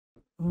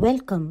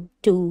Welcome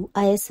to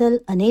ISL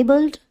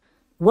enabled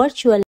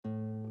virtual.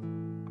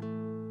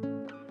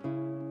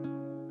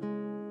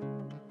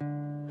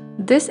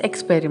 This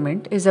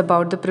experiment is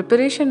about the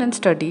preparation and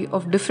study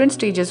of different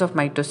stages of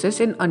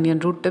mitosis in onion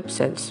root tip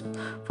cells.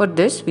 For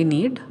this we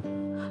need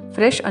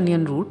fresh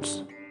onion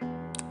roots,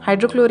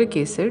 hydrochloric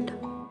acid,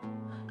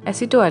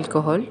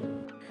 acetoalcohol,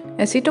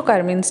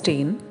 acetocarmine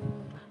stain,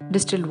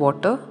 distilled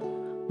water,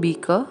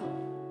 beaker,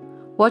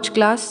 watch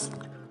glass,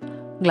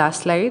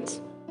 glass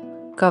slides,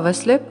 cover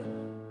slip,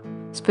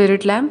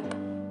 spirit lamp,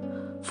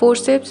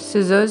 forceps,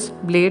 scissors,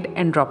 blade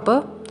and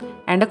dropper,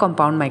 and a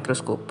compound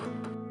microscope.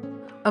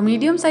 A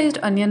medium-sized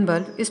onion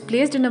bulb is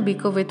placed in a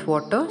beaker with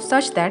water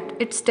such that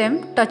its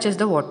stem touches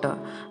the water.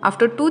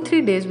 After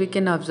 2-3 days we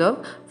can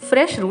observe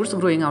fresh roots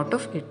growing out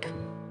of it.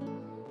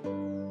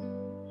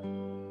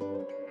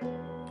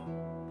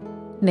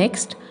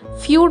 Next,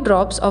 few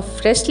drops of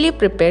freshly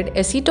prepared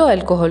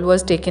acetoalcohol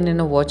was taken in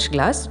a watch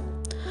glass.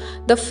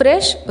 The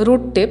fresh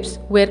root tips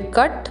were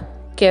cut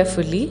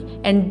carefully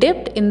and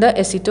dipped in the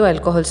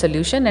acetoalcohol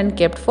solution and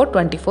kept for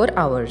 24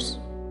 hours.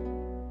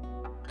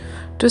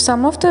 To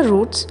some of the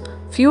roots,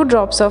 few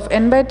drops of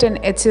N/10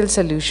 HCl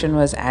solution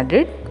was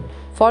added,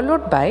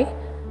 followed by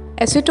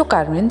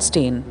acetocarmine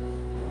stain.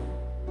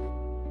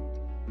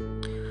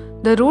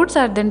 The roots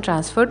are then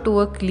transferred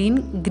to a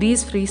clean,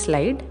 grease-free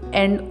slide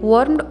and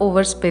warmed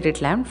over spirit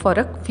lamp for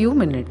a few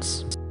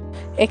minutes.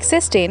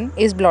 Excess stain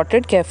is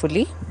blotted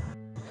carefully.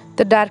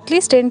 The darkly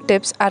stained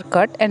tips are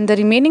cut and the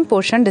remaining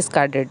portion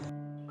discarded.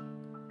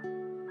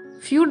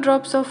 Few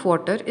drops of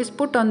water is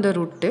put on the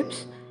root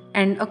tips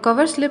and a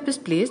cover slip is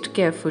placed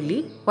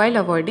carefully while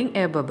avoiding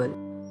air bubble.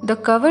 The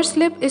cover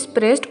slip is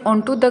pressed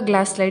onto the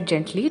glass slide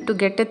gently to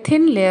get a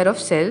thin layer of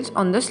cells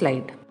on the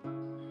slide.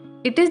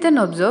 It is then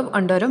observed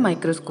under a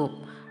microscope.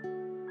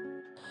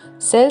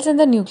 Cells in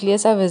the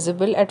nucleus are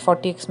visible at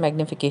 40x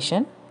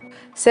magnification.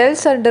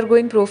 Cells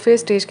undergoing prophase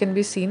stage can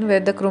be seen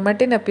where the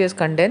chromatin appears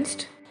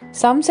condensed.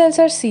 Some cells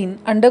are seen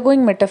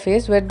undergoing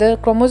metaphase where the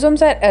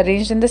chromosomes are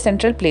arranged in the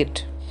central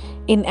plate.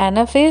 In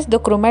anaphase, the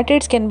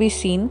chromatids can be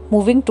seen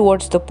moving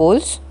towards the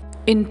poles.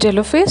 In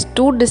telophase,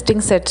 two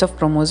distinct sets of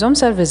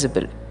chromosomes are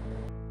visible.